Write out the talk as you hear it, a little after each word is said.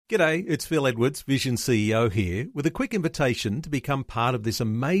G'day, it's Phil Edwards, Vision CEO here, with a quick invitation to become part of this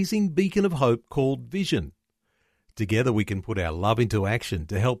amazing beacon of hope called Vision. Together we can put our love into action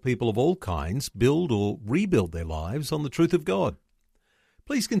to help people of all kinds build or rebuild their lives on the truth of God.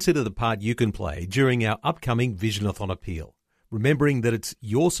 Please consider the part you can play during our upcoming Visionathon appeal, remembering that it's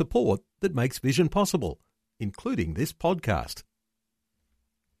your support that makes Vision possible, including this podcast.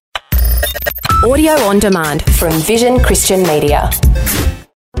 Audio on demand from Vision Christian Media.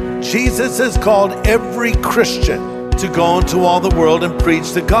 Jesus has called every Christian to go into all the world and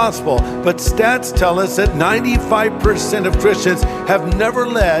preach the gospel. But stats tell us that 95% of Christians have never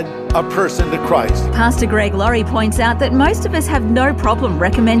led a person to Christ. Pastor Greg Laurie points out that most of us have no problem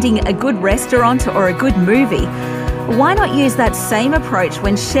recommending a good restaurant or a good movie. Why not use that same approach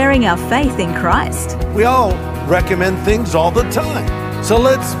when sharing our faith in Christ? We all recommend things all the time. So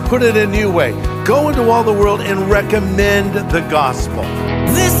let's put it a new way. Go into all the world and recommend the gospel.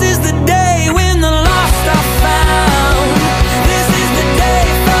 This is the day when the lost are found. This is the day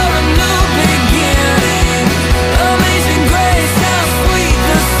for a new beginning. Amazing grace, how sweet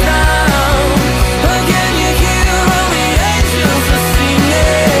the sound. Again you hear all the angels are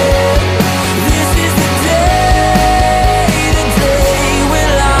singing. This is the day when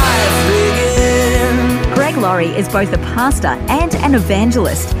life begins. Greg Laurie is both a pastor and an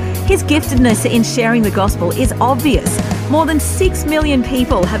evangelist. His giftedness in sharing the gospel is obvious. More than 6 million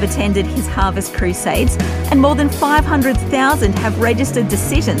people have attended his Harvest Crusades, and more than 500,000 have registered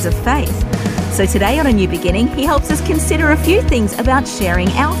decisions of faith. So today on A New Beginning, he helps us consider a few things about sharing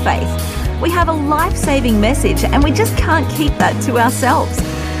our faith. We have a life-saving message, and we just can't keep that to ourselves.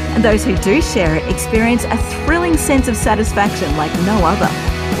 And those who do share it experience a thrilling sense of satisfaction like no other.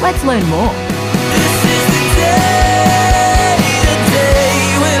 Let's learn more. This is the day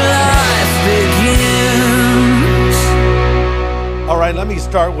when life begins. All right, let me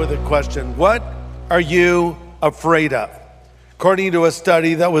start with a question. What are you afraid of? According to a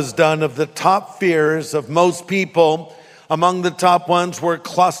study that was done of the top fears of most people, among the top ones were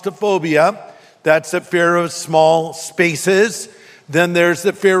claustrophobia. That's a fear of small spaces. Then there's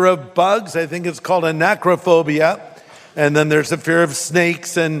the fear of bugs. I think it's called anacrophobia. And then there's the fear of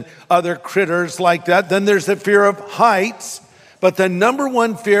snakes and other critters like that. Then there's the fear of heights. But the number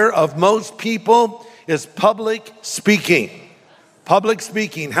one fear of most people is public speaking. Public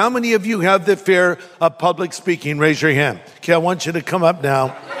speaking. How many of you have the fear of public speaking? Raise your hand. Okay, I want you to come up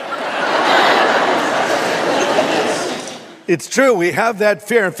now. It's true, we have that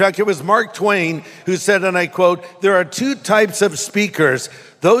fear. In fact, it was Mark Twain who said, and I quote, "There are two types of speakers,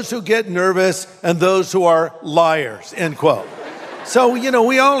 those who get nervous and those who are liars," end quote. So,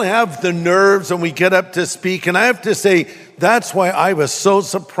 we all have the nerves when we get up to speak. And I have to say, that's why I was so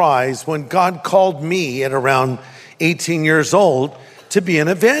surprised when God called me at around 18 years old to be an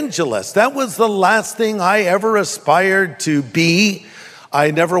evangelist. That was the last thing I ever aspired to be. I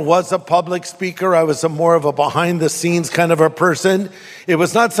never was a public speaker. I was more of a behind the scenes kind of a person. It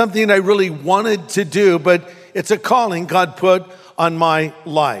was not something I really wanted to do, but it's a calling God put on my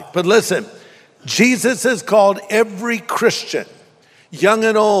life. But listen, Jesus has called every Christian, young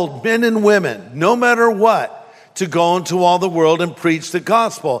and old, men and women, no matter what, to go into all the world and preach the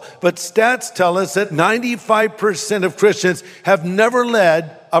gospel. But stats tell us that 95% of Christians have never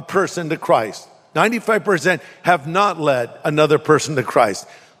led a person to Christ. 95% have not led another person to Christ.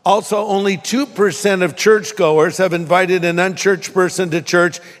 Also, only 2% of churchgoers have invited an unchurched person to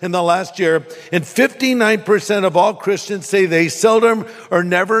church in the last year. And 59% of all Christians say they seldom or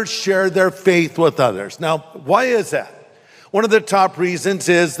never share their faith with others. Now, why is that? One of the top reasons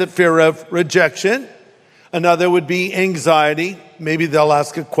is the fear of rejection. Another would be anxiety. Maybe they'll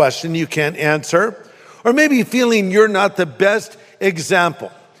ask a question you can't answer. Or maybe feeling you're not the best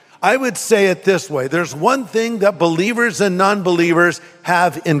example. I would say it this way. There's one thing that believers and non-believers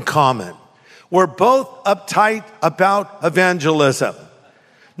have in common. We're both uptight about evangelism.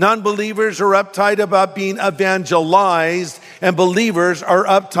 Non-believers are uptight about being evangelized, and believers are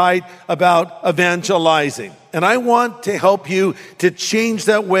uptight about evangelizing. And I want to help you to change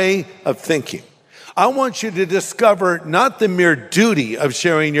that way of thinking. I want you to discover not the mere duty of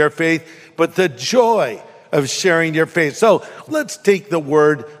sharing your faith, but the joy of sharing your faith. So let's take the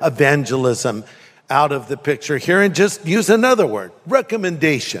word evangelism out of the picture here and just use another word,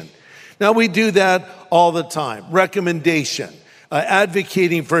 recommendation. Now we do that all the time, recommendation,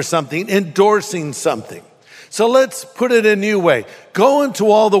 advocating for something, endorsing something. So let's put it a new way. Go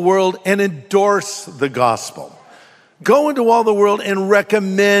into all the world and endorse the gospel. Go into all the world and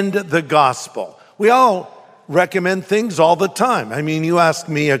recommend the gospel. We all recommend things all the time. I mean, you ask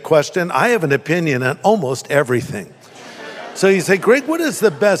me a question, I have an opinion on almost everything. So you say, Greg, what is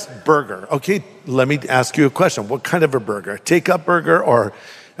the best burger? Okay, let me ask you a question. What kind of a burger? Take-up burger or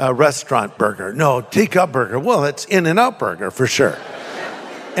a restaurant burger? No, take-up burger. Well, it's In-N-Out burger for sure.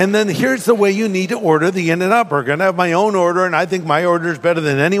 And then here's the way you need to order the In-N-Out burger. And I have my own order, and I think my order is better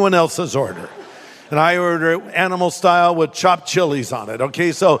than anyone else's order. And I order it animal style with chopped chilies on it.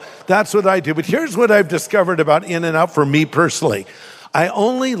 Okay, so that's what I do. But here's what I've discovered about In-N-Out for me personally. I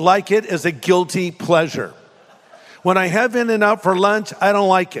only like it as a guilty pleasure. When I have In-N-Out for lunch, I don't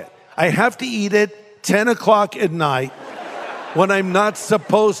like it. I have to eat it 10 o'clock at night when I'm not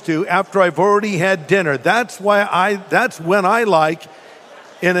supposed to after I've already had dinner. That's when I like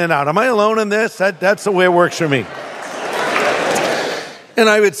In-N-Out. Am I alone in this? That's the way it works for me. And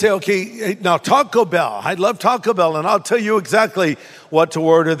I would say, okay, now Taco Bell. I love Taco Bell, and I'll tell you exactly what to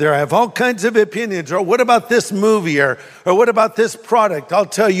order there. I have all kinds of opinions. Or what about this movie? Or what about this product? I'll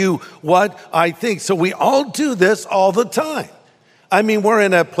tell you what I think. So we all do this all the time. I mean, we're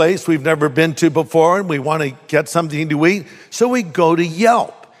in a place we've never been to before, and we want to get something to eat. So we go to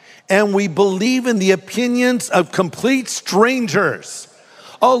Yelp, and we believe in the opinions of complete strangers.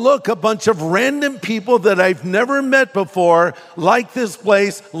 Oh, look, a bunch of random people that I've never met before like this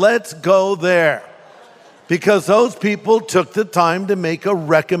place. Let's go there. Because those people took the time to make a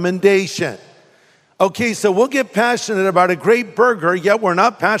recommendation. Okay, so we'll get passionate about a great burger, yet we're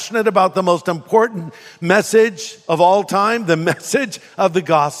not passionate about the most important message of all time, the message of the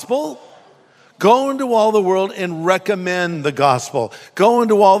gospel. Go into all the world and recommend the gospel. Go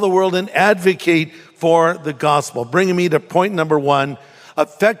into all the world and advocate for the gospel. Bringing me to point number 1.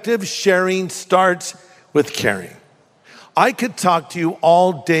 Effective sharing starts with caring. I could talk to you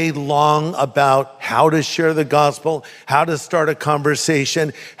all day long about how to share the gospel, how to start a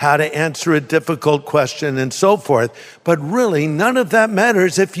conversation, how to answer a difficult question, and so forth. But really, none of that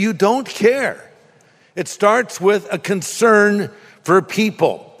matters if you don't care. It starts with a concern for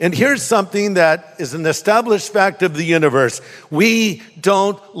people. And here's something that is an established fact of the universe. We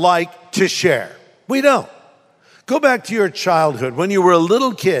don't like to share. We don't. Go back to your childhood. When you were a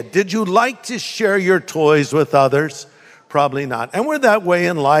little kid, did you like to share your toys with others? Probably not. And we're that way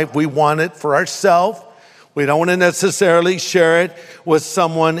in life. We want it for ourselves. We don't want to necessarily share it with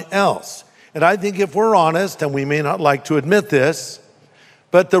someone else. And I think if we're honest, and we may not like to admit this,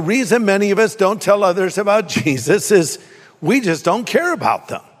 but the reason many of us don't tell others about Jesus is we just don't care about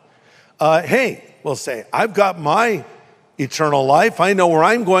them. Hey, we'll say, I've got my eternal life. I know where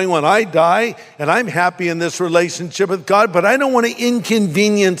I'm going when I die, and I'm happy in this relationship with God, but I don't want to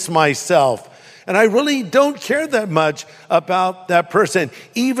inconvenience myself. And I really don't care that much about that person.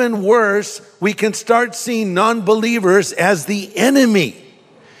 Even worse, we can start seeing non-believers as the enemy.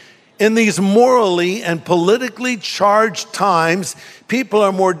 In these morally and politically charged times, people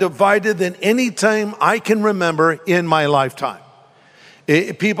are more divided than any time I can remember in my lifetime.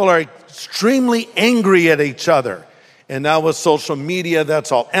 People are extremely angry at each other. And now with social media,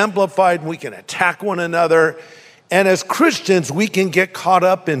 that's all amplified, and we can attack one another. And as Christians, we can get caught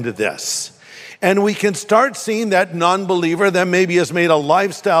up into this. And we can start seeing that non-believer that maybe has made a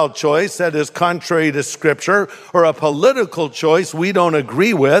lifestyle choice that is contrary to Scripture, or a political choice we don't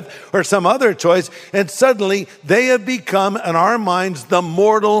agree with, or some other choice, and suddenly they have become, in our minds, the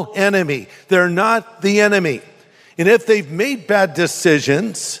mortal enemy. They're not the enemy. And if they've made bad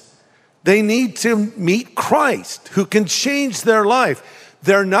decisions, they need to meet Christ, who can change their life.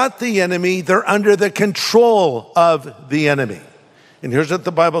 They're not the enemy. They're under the control of the enemy. And here's what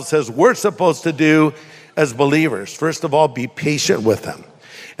the Bible says we're supposed to do as believers. First of all, be patient with them.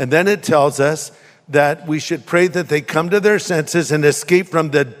 And then it tells us that we should pray that they come to their senses and escape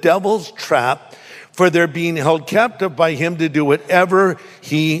from the devil's trap, for they're being held captive by him to do whatever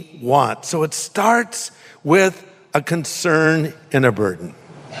he wants. So it starts with a concern and a burden.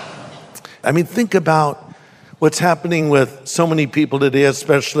 I mean, think about what's happening with so many people today,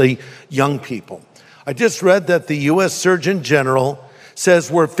 especially young people. I just read that the U.S. Surgeon General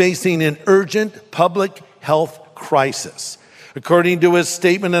says we're facing an urgent public health crisis. According to his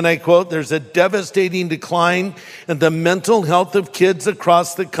statement, and I quote, there's a devastating decline in the mental health of kids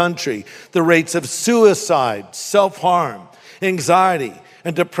across the country. The rates of suicide, self-harm, anxiety,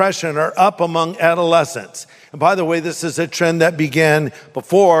 and depression are up among adolescents. And by the way, this is a trend that began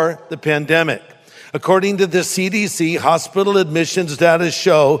before the pandemic. According to the CDC, hospital admissions data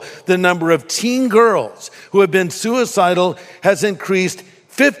show the number of teen girls who have been suicidal has increased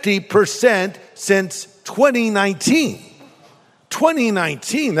 50% since 2019.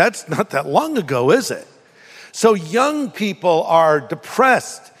 2019, that's not that long ago, is it? So young people are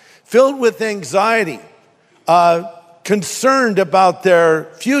depressed, filled with anxiety, concerned about their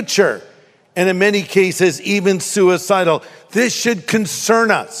future, and in many cases, even suicidal. This should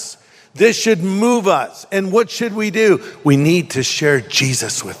concern us. This should move us. And what should we do? We need to share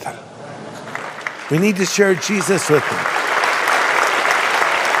Jesus with them. We need to share Jesus with them.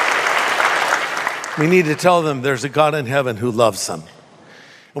 We need to tell them there's a God in heaven who loves them.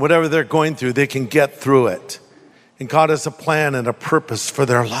 And whatever they're going through, they can get through it. And God has a plan and a purpose for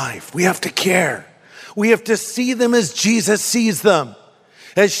their life. We have to care. We have to see them as Jesus sees them.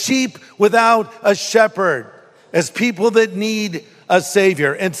 As sheep without a shepherd. As people that need a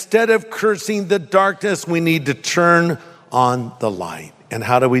Savior. Instead of cursing the darkness, we need to turn on the light. And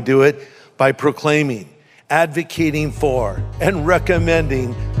how do we do it? By proclaiming, advocating for, and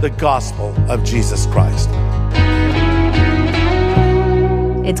recommending the gospel of Jesus Christ.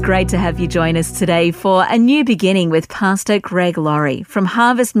 It's great to have you join us today for A New Beginning with Pastor Greg Laurie from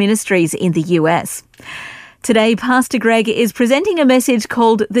Harvest Ministries in the US. Today, Pastor Greg is presenting a message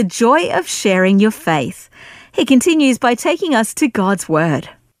called The Joy of Sharing Your Faith. He continues by taking us to God's Word.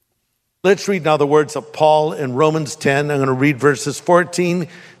 Let's read now the words of Paul in Romans 10. I'm going to read verses 14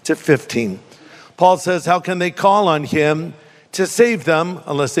 to 15. Paul says, how can they call on him to save them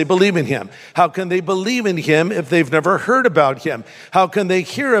unless they believe in him? How can they believe in him if they've never heard about him? How can they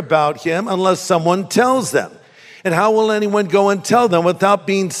hear about him unless someone tells them? And how will anyone go and tell them without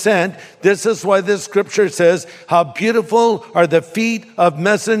being sent? This is why this scripture says, how beautiful are the feet of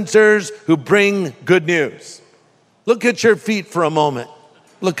messengers who bring good news. Look at your feet for a moment.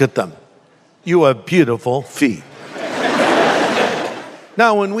 Look at them. You have beautiful feet.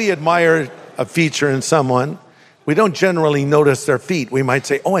 Now, when we admire a feature in someone, we don't generally notice their feet. We might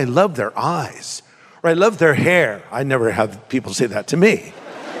say, oh, I love their eyes, or I love their hair. I never have people say that to me.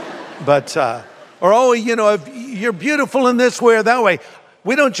 But, or, oh, you know, you're beautiful in this way or that way.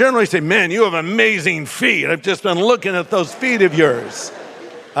 We don't generally say, man, you have amazing feet. I've just been looking at those feet of yours.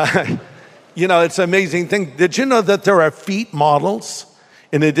 You know, it's an amazing thing. Did you know that there are feet models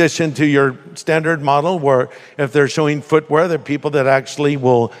in addition to your standard model, where if they're showing footwear, there are people that actually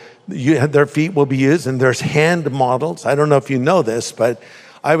their feet will be used, and there's hand models. I don't know if you know this, but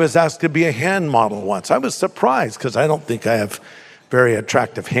I was asked to be a hand model once. I was surprised because I don't think I have very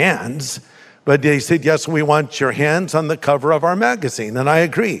attractive hands. But they said, yes, we want your hands on the cover of our magazine. And I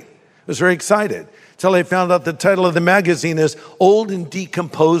agreed. I was very excited until I found out the title of the magazine is Old and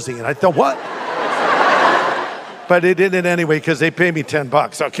Decomposing. And I thought, what? But I did it anyway because they paid me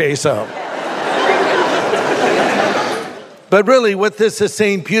 $10. Okay, so. But really what this is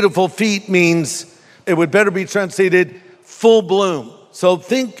saying, beautiful feet, means it would better be translated full bloom. So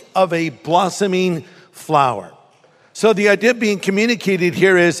think of a blossoming flower. So the idea being communicated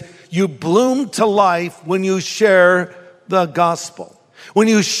here is you bloom to life when you share the gospel. When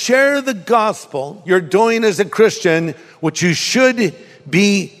you share the gospel, you're doing as a Christian what you should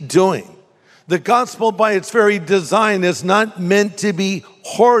be doing. The gospel by its very design is not meant to be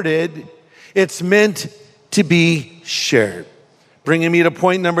hoarded. It's meant to be shared. Bringing me to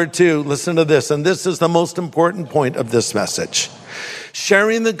point number 2, listen to this, and this is the most important point of this message.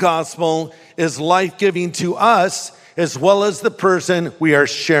 Sharing the gospel is life-giving to us as well as the person we are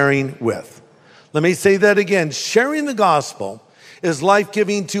sharing with. Let me say that again. Sharing the gospel is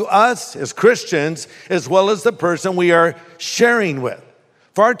life-giving to us as Christians as well as the person we are sharing with.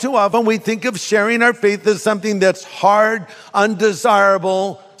 Far too often we think of sharing our faith as something that's hard,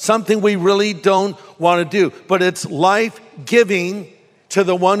 undesirable, something we really don't want to do. But it's life-giving to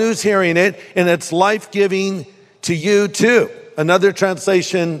the one who's hearing it, and it's life-giving to you too. Another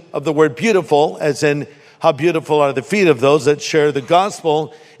translation of the word beautiful, as in how beautiful are the feet of those that share the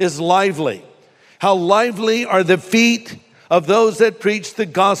gospel, is lively. How lively are the feet of those that preach the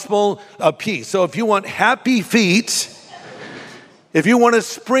gospel of peace. So if you want happy feet, if you want a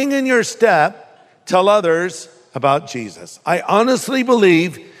spring in your step, tell others about Jesus. I honestly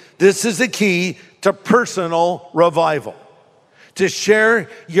believe this is the key to personal revival, to share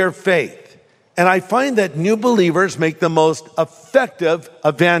your faith. And I find that new believers make the most effective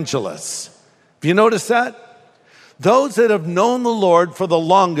evangelists. Have you noticed that? Those that have known the Lord for the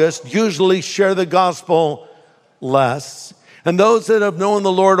longest usually share the gospel less. And those that have known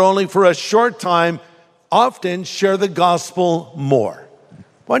the Lord only for a short time often share the gospel more.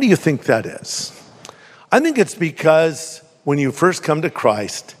 Why do you think that is? I think it's because when you first come to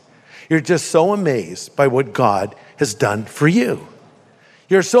Christ, you're just so amazed by what God has done for you.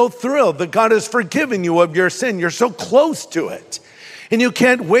 You're so thrilled that God has forgiven you of your sin. You're so close to it. And you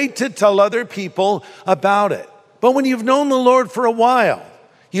can't wait to tell other people about it. But when you've known the Lord for a while,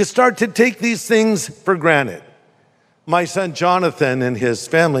 you start to take these things for granted. My son Jonathan and his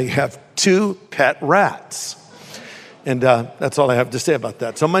family have 2 pet rats. And that's all I have to say about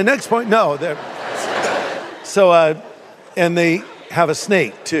that. So my next point, and they have a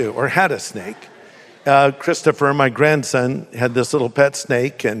snake too, or had a snake. Christopher, my grandson, had this little pet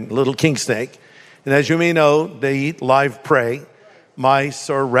snake and little king snake. And as you may know, they eat live prey, mice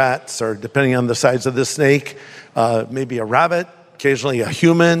or rats, or depending on the size of the snake, maybe a rabbit, occasionally a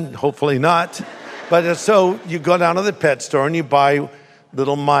human, hopefully not. But so you go down to the pet store and you buy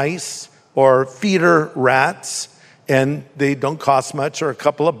little mice or feeder rats, and they don't cost much, or a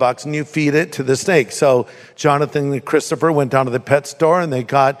couple of bucks, and you feed it to the snake. So Jonathan and Christopher went down to the pet store and they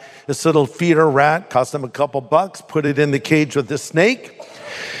got this little feeder rat, cost them a couple bucks, put it in the cage with the snake.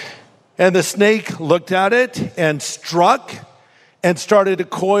 And the snake looked at it and struck and started to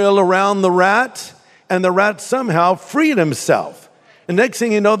coil around the rat, and the rat somehow freed himself. And next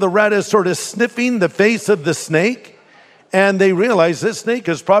thing you know, the rat is sort of sniffing the face of the snake, and they realize this snake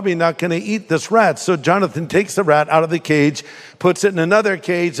is probably not going to eat this rat. So Jonathan takes the rat out of the cage, puts it in another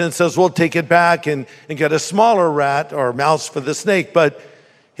cage, and says, we'll take it back and get a smaller rat or mouse for the snake. But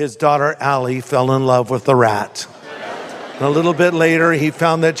his daughter, Allie, fell in love with the rat. And a little bit later, he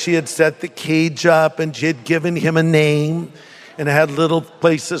found that she had set the cage up and she had given him a name and had little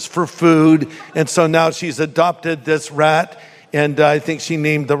places for food. And so now she's adopted this rat, and I think she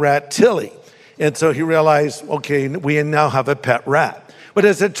named the rat Tilly. And so he realized, okay, we now have a pet rat. But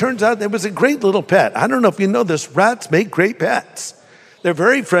as it turns out, it was a great little pet. I don't know if you know this, rats make great pets. They're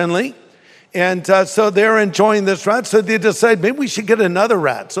very friendly. And so they're enjoying this rat. So they decide maybe we should get another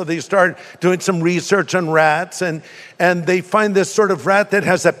rat. So they start doing some research on rats, and they find this sort of rat that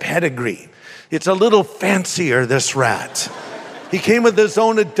has a pedigree. It's a little fancier, this rat. He came with his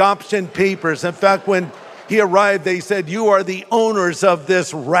own adoption papers. In fact, when he arrived, they said, you are the owners of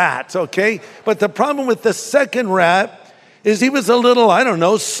this rat, okay? But the problem with the second rat is he was a little, I don't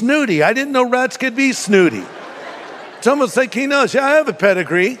know, snooty. I didn't know rats could be snooty. It's almost like he knows, yeah, I have a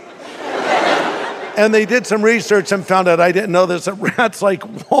pedigree. And they did some research and found out I didn't know this, that rats like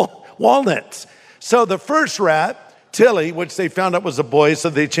walnuts. So the first rat, Tilly, which they found out was a boy, so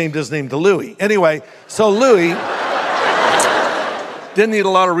they changed his name to Louie. Anyway, so Louie didn't need a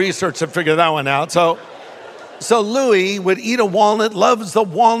lot of research to figure that one out. So Louie would eat a walnut, loves the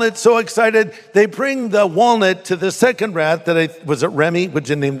walnut, so excited. They bring the walnut to the second rat was it Remy? Would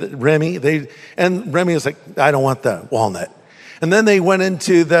you name it Remy? And Remy was like, I don't want the walnut. And then they went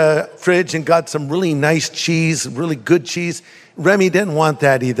into the fridge and got some really nice cheese, really good cheese. Remy didn't want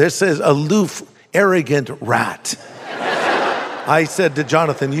that either. This is aloof, arrogant rat. I said to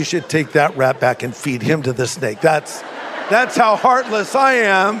Jonathan, you should take that rat back and feed him to the snake. That's how heartless I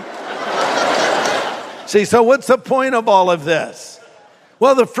am. See, so what's the point of all of this?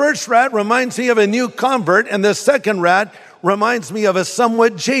 Well, the first rat reminds me of a new convert, and the second rat reminds me of a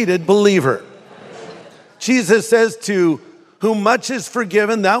somewhat jaded believer. Jesus says, to whom much is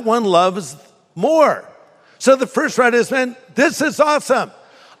forgiven, that one loves more. So the first rat is, man, this is awesome.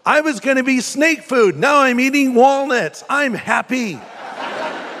 I was going to be snake food. Now I'm eating walnuts. I'm happy.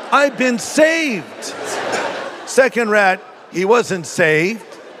 I've been saved. Second rat, he wasn't saved.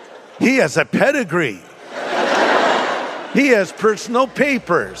 He has a pedigree. He has personal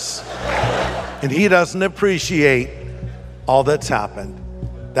papers. And he doesn't appreciate all that's happened.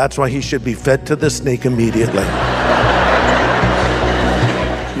 That's why he should be fed to the snake immediately.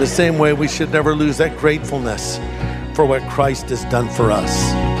 In the same way, we should never lose that gratefulness for what Christ has done for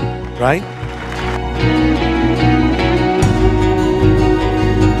us. Right?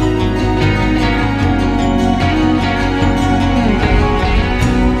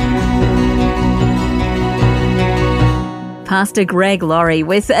 Pastor Greg Laurie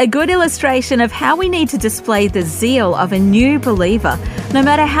with a good illustration of how we need to display the zeal of a new believer, no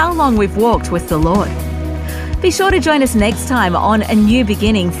matter how long we've walked with the Lord. Be sure to join us next time on A New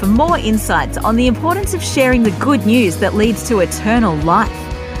Beginning for more insights on the importance of sharing the good news that leads to eternal life.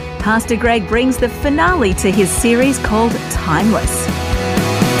 Pastor Greg brings the finale to his series called Timeless.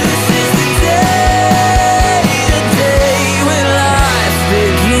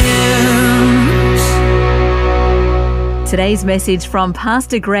 Today's message from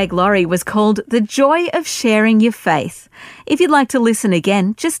Pastor Greg Laurie was called The Joy of Sharing Your Faith. If you'd like to listen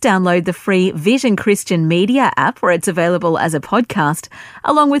again, just download the free Vision Christian Media app where it's available as a podcast,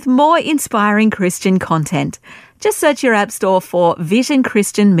 along with more inspiring Christian content. Just search your app store for Vision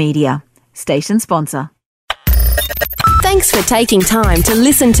Christian Media. Station sponsor. Thanks for taking time to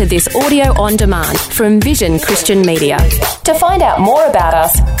listen to this audio on demand from Vision Christian Media. To find out more about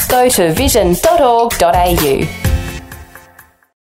us, go to vision.org.au.